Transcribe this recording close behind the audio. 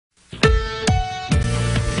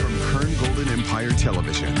Empire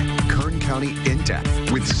Television. Kern County in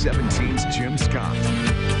depth with 17's Jim Scott.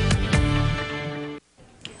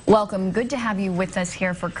 Welcome. Good to have you with us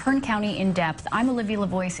here for Kern County in depth. I'm Olivia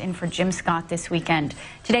LaVoice in for Jim Scott this weekend.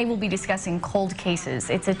 Today we'll be discussing cold cases.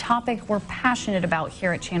 It's a topic we're passionate about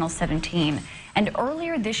here at Channel 17. And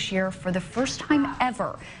earlier this year, for the first time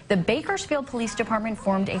ever, the Bakersfield Police Department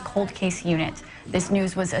formed a cold case unit. This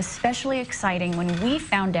news was especially exciting when we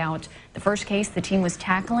found out the first case the team was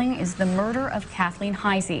tackling is the murder of Kathleen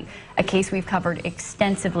Heisey, a case we've covered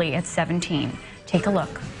extensively at 17. Take a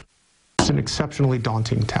look. It's an exceptionally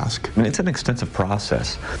daunting task. It's an extensive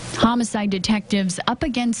process. Homicide detectives up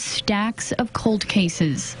against stacks of cold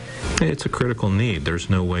cases. It's a critical need.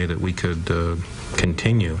 There's no way that we could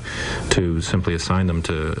continue to simply assign them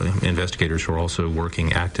to investigators who are also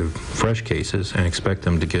working active, fresh cases and expect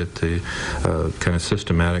them to get the kind of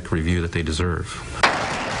systematic review that they deserve.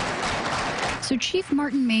 So Chief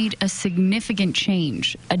Martin made a significant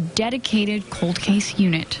change, a dedicated cold case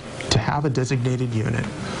unit. To have a designated unit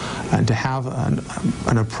and to have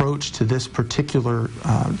an approach to this particular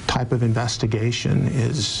type of investigation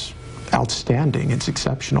is outstanding. It's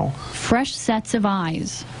exceptional. Fresh sets of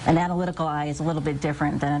eyes. An analytical eye is a little bit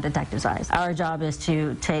different than a detective's eyes. Our job is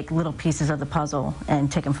to take little pieces of the puzzle and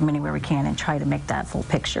take them from anywhere we can and try to make that full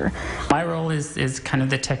picture. My role is kind of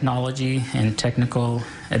the technology and technical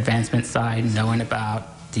advancement side, knowing about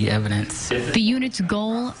the evidence. The unit's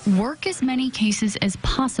goal, work as many cases as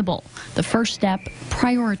possible. The first step,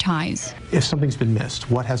 prioritize. If something's been missed,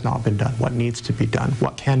 what has not been done, what needs to be done,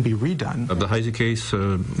 what can be redone. The Heisey case,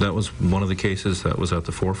 that was one of the cases that was at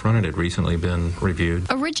the forefront. It had recently been reviewed.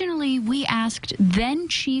 Originally, we asked then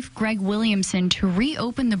Chief Greg Williamson to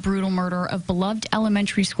reopen the brutal murder of beloved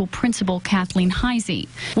elementary school principal Kathleen Heisey.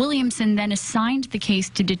 Williamson then assigned the case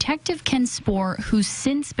to Detective Ken Spoor, who's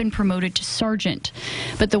since been promoted to sergeant.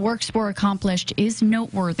 But the work Spoor accomplished is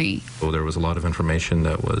noteworthy. Well, there was a lot of information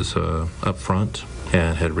that was up front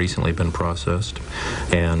and had recently been processed,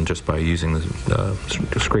 and just by using the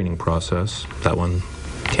screening process, that one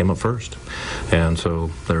came up first. And so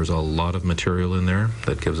there's a lot of material in there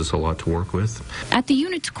that gives us a lot to work with. At the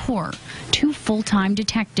unit's core, 2 full-time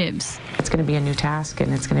detectives. It's going to be a new task,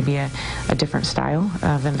 and it's going to be a different style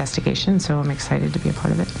of investigation, so I'm excited to be a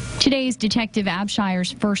part of it. Today is Detective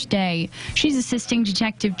Abshire's first day. She's assisting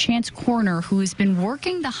Detective Chance Corner, who has been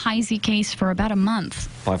working the Heisey case for about a month.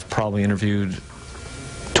 I've probably interviewed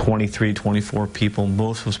 23, 24 people.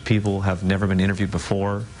 Most of those people have never been interviewed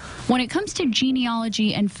before. When it comes to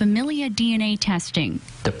genealogy and familia DNA testing,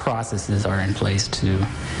 The processes are in place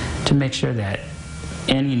to make sure that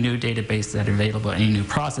any new database that is available, any new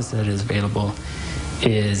process that is available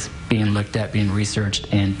is being looked at, being researched,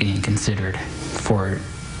 and being considered for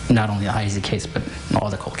not only the Heisey case, but all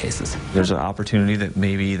the cold cases. There's an opportunity that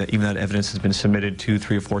maybe that even that evidence has been submitted 2,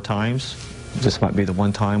 3, or 4 times. This might be the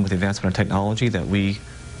one time with the advancement of technology that we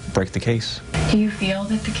break the case. do you feel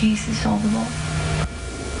that the case is solvable?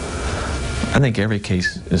 I think every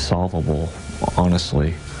case is solvable,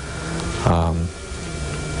 honestly.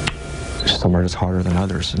 Some are just harder than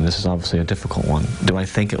others, and this is obviously a difficult one. Do I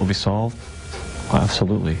think it will be solved?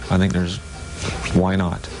 Absolutely. I think why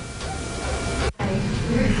not?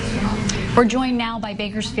 We're joined now by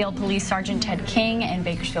Bakersfield Police Sergeant Ted King and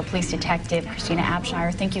Bakersfield Police Detective Christina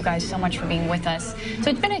Abshire. Thank you guys so much for being with us. So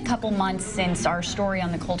it's been a couple months since our story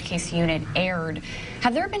on the cold case unit aired.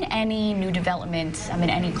 Have there been any new developments in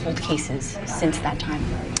any cold cases since that time?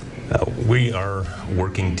 We are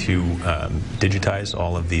working to digitize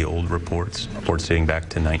all of the old reports dating back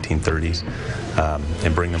to 1930s,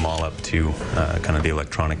 and bring them all up to kind of the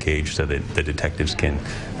electronic age so that the detectives can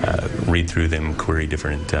read through them, query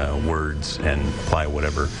different words, and apply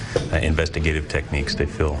whatever investigative techniques they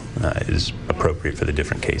feel is appropriate for the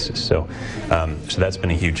different cases. So that's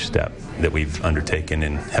been a huge step that we've undertaken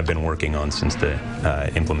and have been working on since the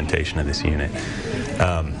implementation of this unit.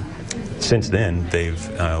 Since then, they've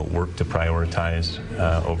worked to prioritize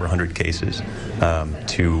over 100 cases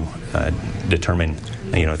to determine,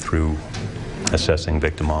 through assessing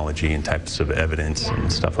victimology and types of evidence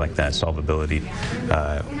and stuff like that, solvability,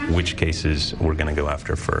 which cases we're going to go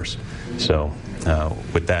after first. So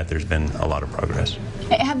with that, there's been a lot of progress.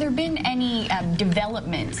 Have there been any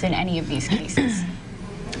developments in any of these cases?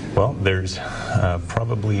 Well, there's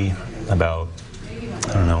probably about,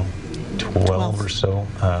 12 or so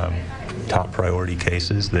top priority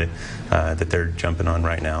cases that they're jumping on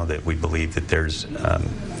right now that we believe that there's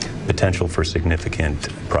potential for significant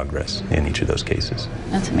progress in each of those cases.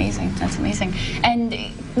 That's amazing. That's amazing. And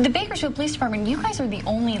the Bakersfield Police Department, you guys are the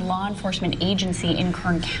only law enforcement agency in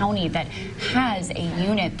Kern County that has a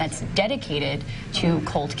unit that's dedicated to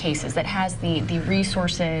cold cases, that has the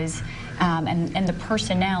resources and the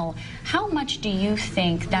personnel. How much do you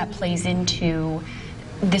think that plays into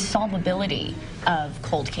the solvability of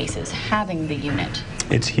cold cases, having the unit?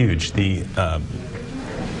 It's huge.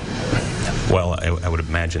 Well, I would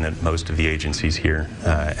imagine that most of the agencies here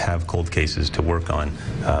have cold cases to work on.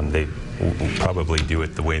 They probably do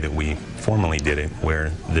it the way that we formerly did it,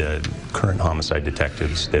 where the current homicide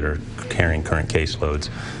detectives that are carrying current caseloads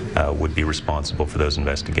would be responsible for those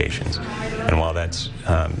investigations. And while that's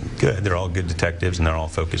good, they're all good detectives and they're all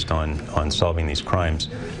focused on solving these crimes,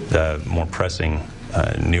 the more pressing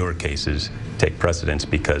newer cases take precedence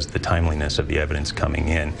because the timeliness of the evidence coming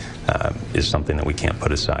in is something that we can't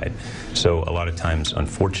put aside. So a lot of times,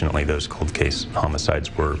 unfortunately, those cold case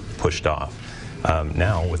homicides were pushed off.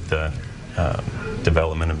 Now, with the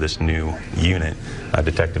development of this new unit,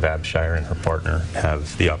 Detective Abshire and her partner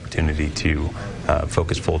have the opportunity to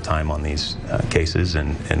focus full-time on these cases,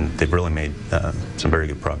 and they've really made some very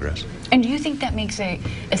good progress. And do you think that makes a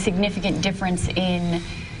significant difference in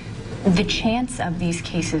the chance of these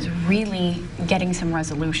cases really getting some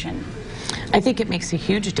resolution? I think it makes a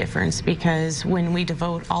huge difference, because when we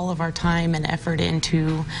devote all of our time and effort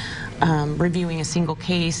into reviewing a single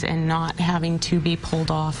case and not having to be pulled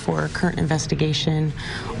off for a current investigation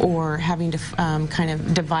or having to kind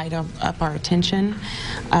of divide up our attention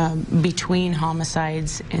between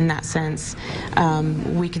homicides in that sense,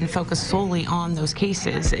 we can focus solely on those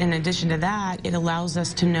cases. In addition to that, it allows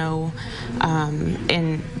us to know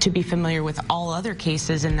and to be familiar with all other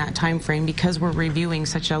cases in that time frame. Because we're reviewing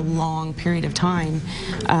such a long period of time,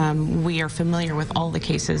 we are familiar with all the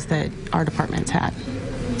cases that our department's had.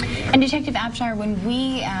 And Detective Abshire, when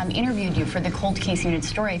we interviewed you for the cold case unit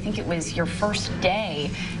story, I think it was your first day.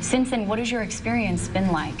 Since then, what has your experience been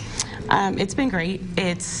like? It's been great.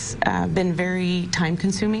 It's been very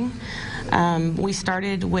time-consuming. We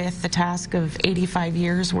started with the task of 85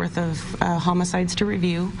 years worth of homicides to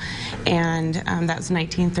review, and that's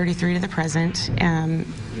 1933 to the present.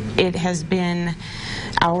 It has been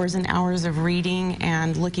hours and hours of reading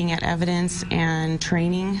and looking at evidence and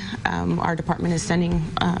training. Our department is sending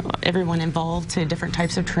everyone involved to different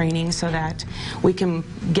types of training so that we can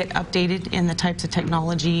get updated in the types of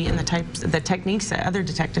technology and the techniques that other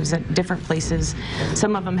detectives at different places,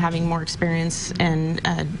 some of them having more experience and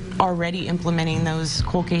already implementing those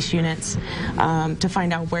cold case units, to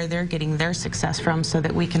find out where they're getting their success from, so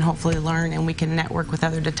that we can hopefully learn and we can network with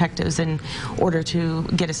other detectives in order to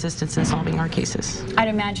get assistance in solving our cases. I'd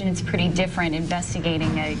imagine it's pretty different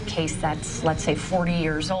investigating a case that's, let's say, 40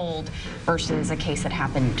 years old versus a case that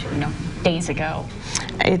happened, days ago.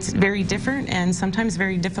 It's very different and sometimes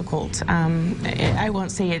very difficult. I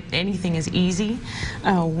won't say anything is easy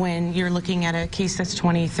when you're looking at a case that's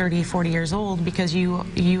 20, 30, 40 years old, because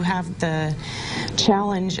you have the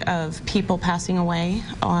challenge of people passing away,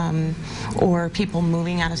 or people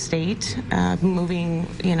moving out of state, moving,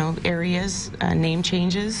 areas, name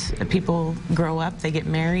changes. People grow up, they get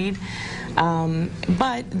married.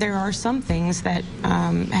 But there are some things that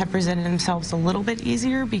have presented themselves a little bit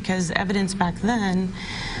easier, because evidence back then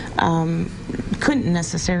couldn't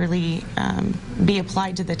necessarily be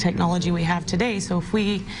applied to the technology we have today. So if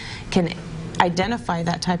we can identify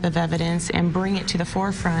that type of evidence and bring it to the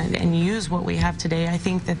forefront and use what we have today, I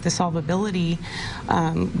think that the solvability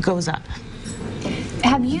goes up.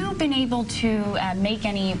 Have you been able to make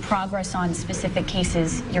any progress on specific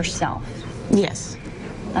cases yourself? Yes.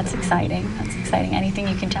 That's exciting. That's exciting. Anything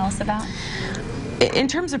you can tell us about? In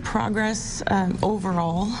terms of progress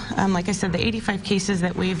overall, like I said, the 85 cases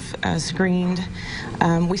that we've screened,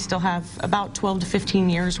 we still have about 12 to 15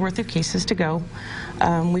 years worth of cases to go.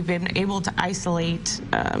 We've been able to isolate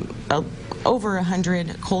over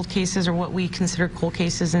 100 cold cases, or what we consider cold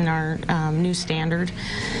cases in our new standard.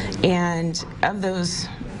 And of those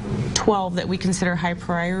 12 that we consider high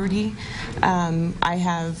priority, I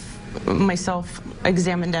have myself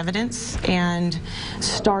examined evidence and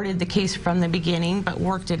started the case from the beginning, but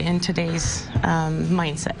worked it in today's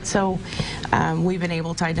mindset. So we've been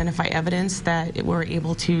able to identify evidence that we're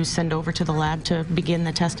able to send over to the lab to begin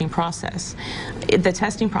the testing process. The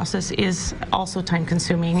testing process is also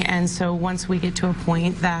time-consuming, and so once we get to a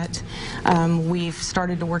point that we've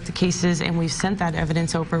started to work the cases and we've sent that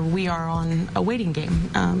evidence over, we are on a waiting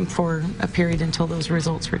game for a period until those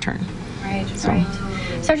results return. Right, right.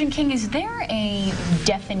 Sergeant King, is there a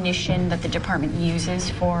definition that the department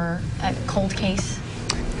uses for a cold case?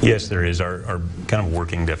 Yes, there is. Our kind of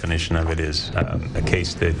working definition of it is a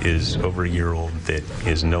case that is over a year old that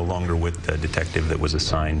is no longer with the detective that was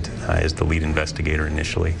assigned as the lead investigator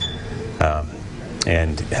initially,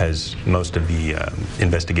 and has most of the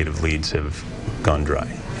investigative leads have gone dry,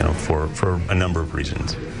 for a number of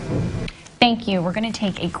reasons. Thank you. We're going to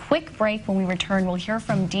take a quick break. When we return, we'll hear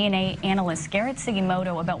from DNA analyst Garrett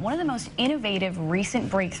Sugimoto about one of the most innovative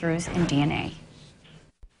recent breakthroughs in DNA.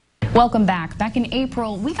 Welcome back. Back in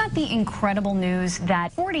April, we got the incredible news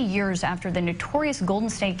that 40 years after the notorious Golden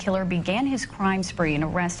State Killer began his crime spree, an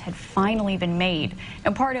arrest had finally been made.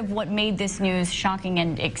 Now, part of what made this news shocking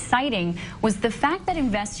and exciting was the fact that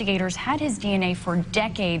investigators had his DNA for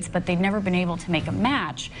decades, but they'd never been able to make a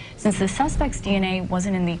match since the suspect's DNA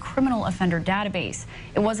wasn't in the criminal offender database.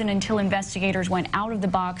 It wasn't until investigators went out of the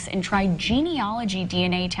box and tried genealogy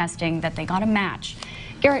DNA testing that they got a match.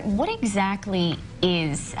 Garrett, what exactly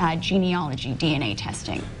is genealogy DNA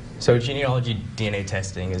testing? So genealogy DNA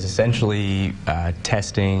testing is essentially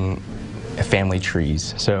testing family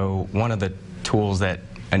trees. So one of the tools that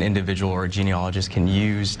an individual or a genealogist can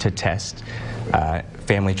use to test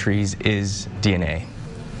family trees is DNA.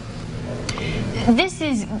 This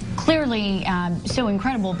is clearly so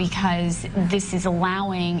incredible because this is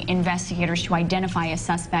allowing investigators to identify a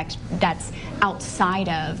suspect that's outside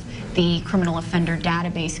of the criminal offender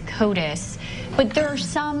database CODIS. But there are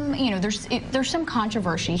some, there's some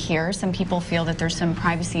controversy here. Some people feel that there's some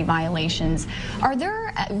privacy violations. Are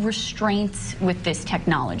there restraints with this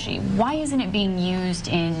technology? Why isn't it being used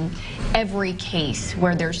in every case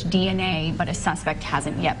where there's DNA but a suspect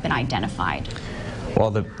hasn't yet been identified? Well,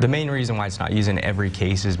 the main reason why it's not used in every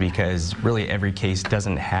case is because really every case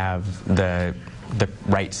doesn't have the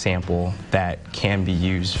right sample that can be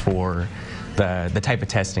used for the type of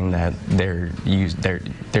testing that they're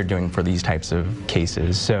doing for these types of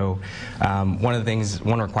cases. So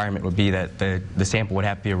one requirement would be that the sample would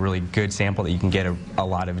have to be a really good sample that you can get a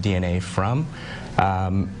lot of DNA from.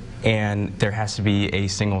 And there has to be a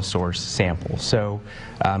single source sample. So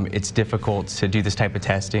it's difficult to do this type of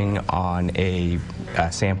testing on a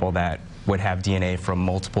sample that would have DNA from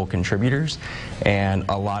multiple contributors, and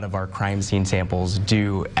a lot of our crime scene samples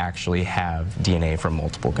do actually have DNA from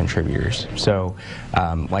multiple contributors. So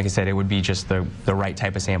like I said, it would be just the right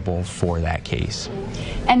type of sample for that case.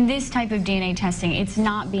 And this type of DNA testing, it's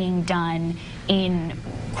not being done in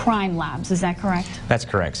crime labs, is that correct? That's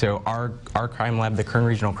correct. So our crime lab, the Kern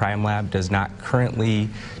Regional Crime Lab, does not currently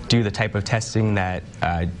do the type of testing that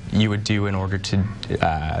you would do in order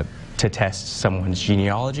to test someone's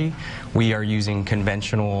genealogy. We are using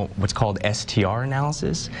conventional, what's called STR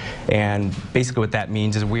analysis, and basically what that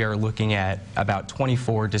means is we are looking at about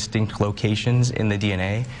 24 distinct locations in the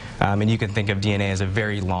DNA, and you can think of DNA as a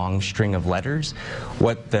very long string of letters.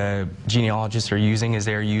 What the genealogists are using is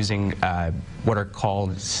they're using what are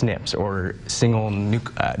called SNPs, or single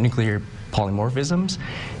nuclear polymorphisms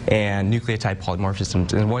and nucleotide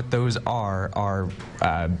polymorphisms, and what those are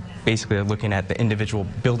basically looking at the individual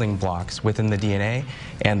building blocks within the DNA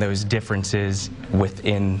and those differences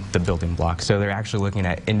within the building blocks. So they're actually looking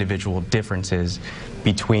at individual differences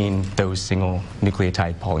between those single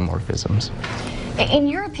nucleotide polymorphisms. In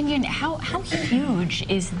your opinion, how huge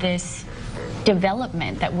is this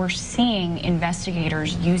development that we're seeing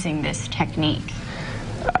investigators using this technique?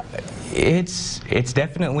 It's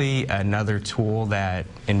definitely another tool that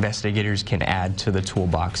investigators can add to the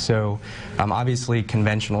toolbox. So obviously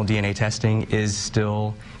conventional DNA testing is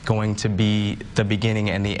still going to be the beginning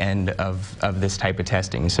and the end of this type of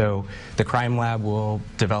testing. So the crime lab will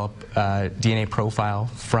develop a DNA profile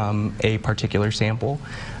from a particular sample.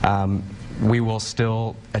 We will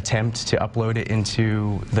still attempt to upload it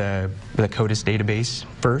into the CODIS database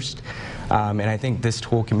first. And I think this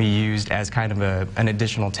tool can be used as kind of an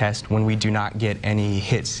additional test when we do not get any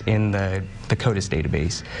hits in the CODIS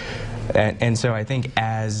database. And so I think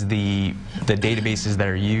as the databases that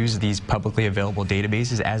are used, these publicly available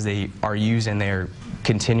databases, as they are used and they're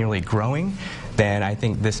continually growing, then I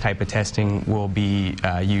think this type of testing will be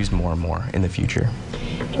used more and more in the future.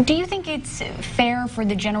 Do you think it's fair for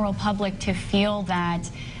the general public to feel that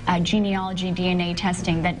genealogy DNA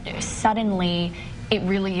testing, that suddenly it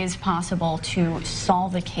really is possible to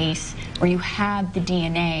solve a case where you have the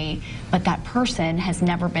DNA, but that person has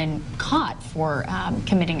never been caught for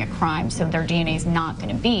committing a crime, so their DNA is not going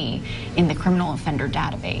to be in the criminal offender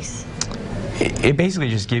database? It basically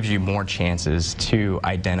just gives you more chances to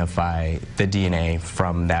identify the DNA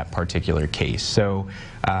from that particular case. So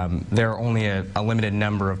there are only a limited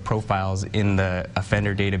number of profiles in the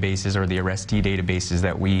offender databases or the arrestee databases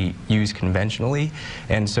that we use conventionally,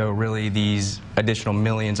 and so really these additional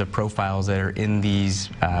millions of profiles that are in these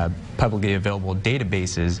publicly available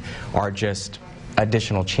databases are just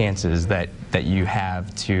additional chances that you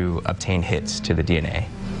have to obtain hits to the DNA.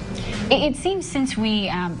 It seems since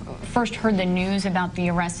we first heard the news about the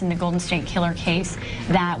arrest in the Golden State Killer case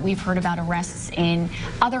that we've heard about arrests in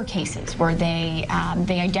other cases where they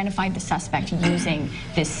identified the suspect using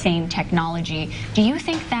this same technology. Do you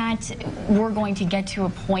think that we're going to get to a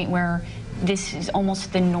point where this is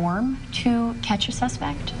almost the norm to catch a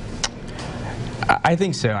suspect? I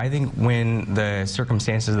think so. I think when the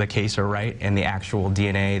circumstances of the case are right and the actual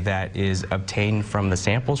DNA that is obtained from the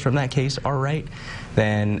samples from that case are right,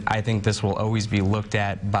 then I think this will always be looked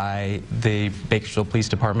at by the Bakersfield Police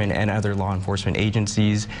Department and other law enforcement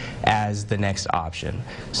agencies as the next option.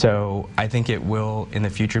 So I think it will in the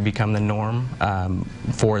future become the norm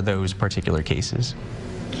for those particular cases.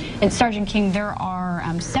 And Sergeant King, there are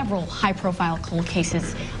several high-profile cold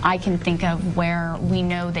cases I can think of where we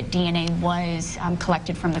know that DNA was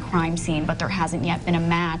collected from the crime scene, but there hasn't yet been a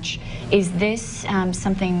match. Is this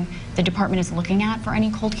something the department is looking at for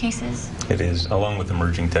any cold cases? It is, along with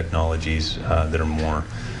emerging technologies that are more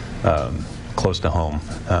close to home.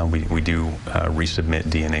 We do resubmit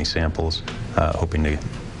DNA samples, hoping to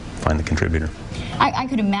find the contributor. I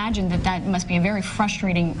could imagine that that must be a very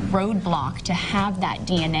frustrating roadblock to have that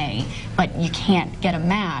DNA, but you can't get a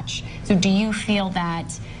match. So do you feel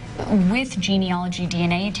that with genealogy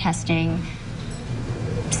DNA testing,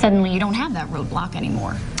 suddenly you don't have that roadblock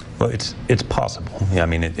anymore? Well, it's possible. Yeah, I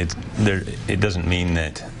mean, it doesn't mean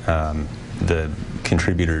that the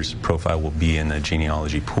contributor's profile will be in the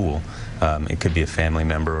genealogy pool. It could be a family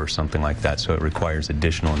member or something like that, so it requires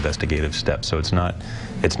additional investigative steps. So it's not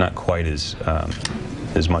quite as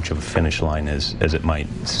much of a finish line as it might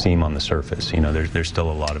seem on the surface. You know, there's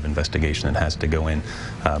still a lot of investigation that has to go in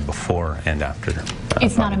before and after.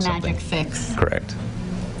 It's not a magic fix. Correct.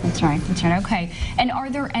 That's right. That's right. Okay. And are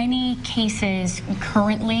there any cases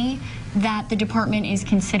currently that the department is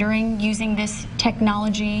considering using this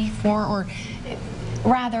technology for, or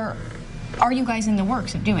rather, are you guys in the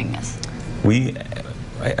works of doing this?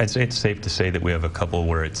 I'd say it's safe to say that we have a couple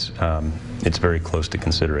where it's very close to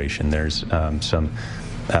consideration. There's some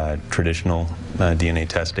traditional DNA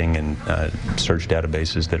testing and search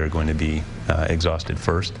databases that are going to be exhausted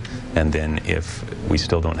first, and then if we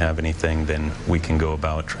still don't have anything, then we can go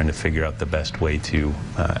about trying to figure out the best way to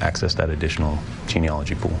access that additional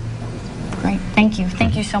genealogy pool. Great. Thank you.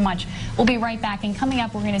 Thank you so much. We'll be right back, and coming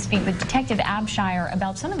up, we're going to speak with Detective Abshire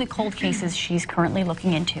about some of the cold cases she's currently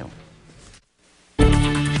looking into.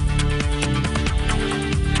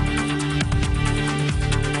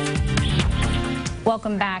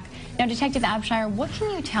 Welcome back. Now, Detective Abshire, what can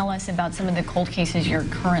you tell us about some of the cold cases you're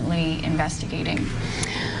currently investigating?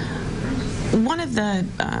 One of the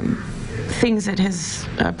things that has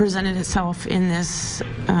presented itself in this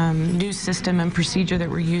new system and procedure that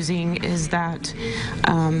we're using is that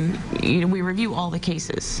we review all the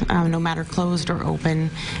cases, no matter closed or open,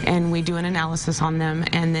 and we do an analysis on them,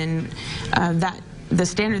 and then the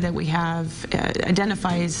standard that we have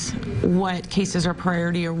identifies what cases are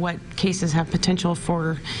priority or what cases have potential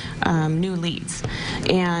for new leads.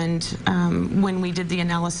 And when we did the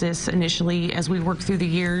analysis initially, as we worked through the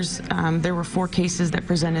years, there were 4 cases that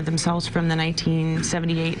presented themselves from the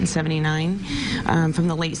 1978 and 79, from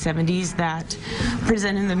the late 70s, that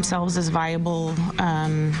presented themselves as viable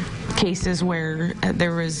cases where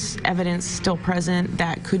there was evidence still present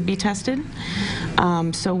that could be tested.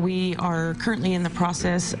 So we are currently in the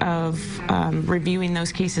process of reviewing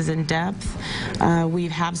those cases in depth. We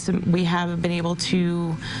have been able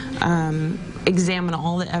to examine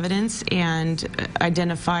all the evidence and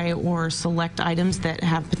identify or select items that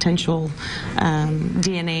have potential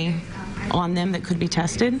DNA on them that could be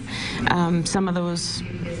tested. Some of those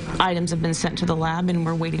items have been sent to the lab, and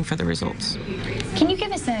we're waiting for the results. Can you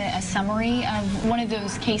give us a summary of one of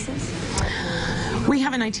those cases? We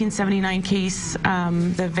have a 1979 case.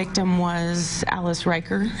 The victim was Alice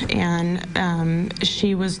Riker, and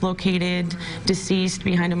she was located deceased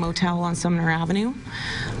behind a motel on Sumner Avenue.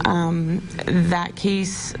 That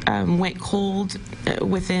case went cold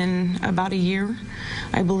within about a year,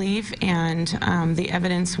 I believe, and the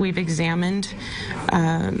evidence we've examined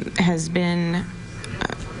has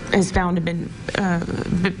found to been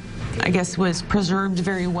I guess, was preserved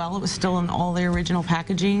very well. It was still in all the original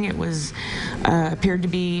packaging. It was appeared to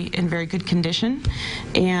be in very good condition,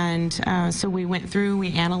 and so we went through,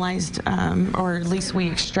 we analyzed, or at least we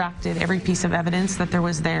extracted every piece of evidence that there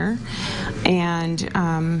was there, and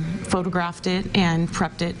photographed it and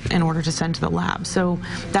prepped it in order to send to the lab. So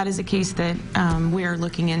that is a case that we are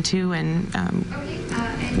looking into, and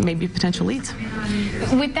maybe potential leads.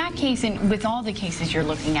 With that case, and with all the cases you're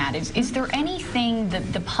looking at, is there anything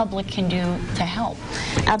that the public can do to help?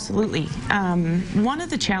 Absolutely. One of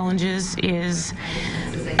the challenges is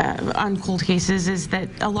on cold cases is that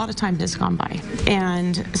a lot of time has gone by,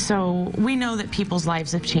 and so we know that people's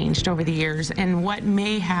lives have changed over the years, and what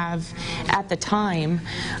may have at the time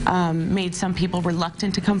made some people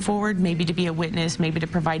reluctant to come forward, maybe to be a witness, maybe to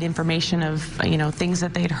provide information of things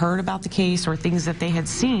that they had heard about the case or things that they had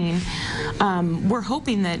seen. We're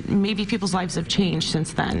hoping that maybe people's lives have changed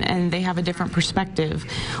since then, and they have a different perspective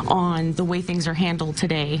on the way things are handled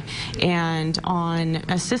today, and on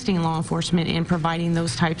assisting law enforcement in providing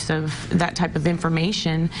that type of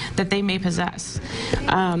information that they may possess.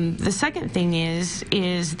 The second thing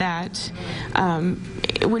is that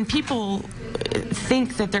when people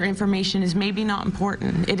think that their information is maybe not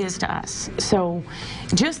important, it is to us. So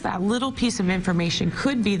just that little piece of information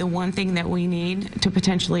could be the one thing that we need to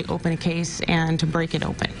potentially open a case and to break it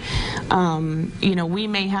open. We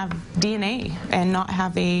may have DNA and not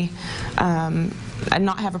have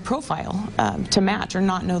a profile to match, or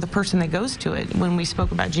not know the person that goes to it. When we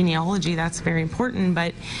spoke about genealogy, that's very important,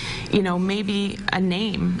 but maybe a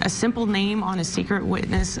name, a simple name on a secret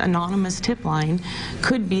witness anonymous tip line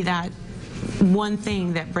could be that one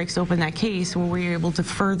thing that breaks open that case where we're able to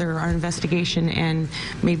further our investigation and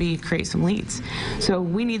maybe create some leads. So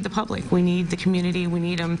we need the public, we need the community, we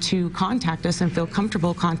need them to contact us and feel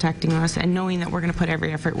comfortable contacting us and knowing that we're going to put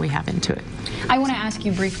every effort we have into it. I want to ask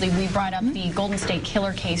you briefly, we brought up the Golden State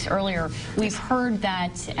Killer case earlier. We've heard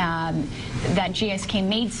that that GSK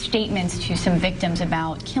made statements to some victims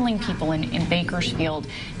about killing people in Bakersfield.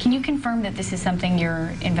 Can you confirm that this is something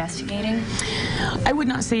you're investigating? I would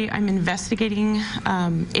not say I'm investigating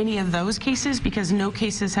any of those cases, because no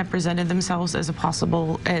cases have presented themselves as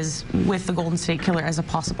with the Golden State Killer as a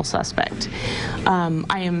possible suspect.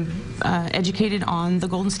 I am educated on the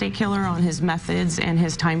Golden State Killer, on his methods and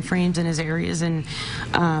his time frames and his areas and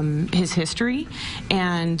his history,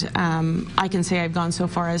 and I can say I've gone so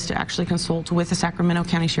far as to actually consult with the Sacramento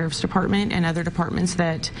County Sheriff's Department and other departments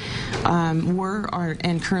that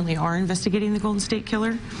and currently are investigating the Golden State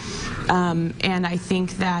Killer. And I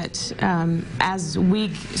think that as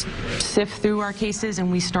we sift through our cases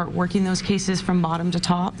and we start working those cases from bottom to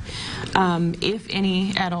top, if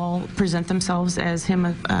any at all present themselves as him,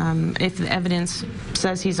 if the evidence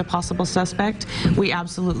says he's a possible suspect, we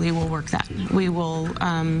absolutely will work that. We will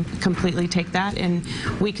completely take that, and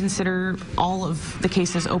we consider all of the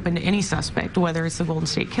cases open to any suspect, whether it's the Golden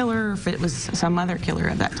State Killer or if it was some other killer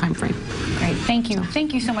at that time frame. Great, thank you.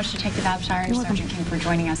 Thank you so much, Detective Abshire and Sergeant King, for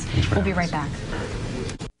joining us. We'll be right back.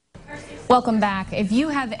 Welcome back. If you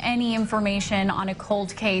have any information on a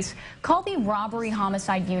cold case, call the Robbery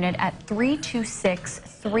Homicide Unit at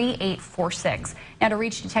 326-3846. Now, to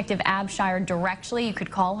reach Detective Abshire directly, you could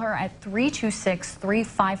call her at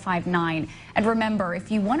 326-3559. And remember, if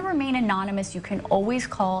you want to remain anonymous, you can always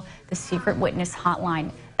call the Secret Witness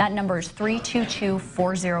Hotline. That number is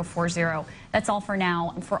 322-4040. That's all for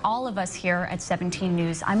now. And for all of us here at 17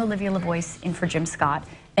 News, I'm Olivia LaVoice in for Jim Scott.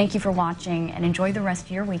 Thank you for watching, and enjoy the rest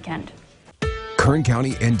of your weekend. Kern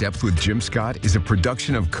County In Depth with Jim Scott is a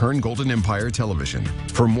production of Kern Golden Empire Television.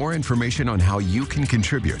 For more information on how you can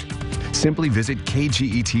contribute, simply visit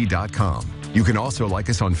kget.com. You can also like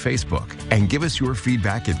us on Facebook and give us your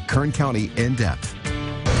feedback at Kern County In Depth.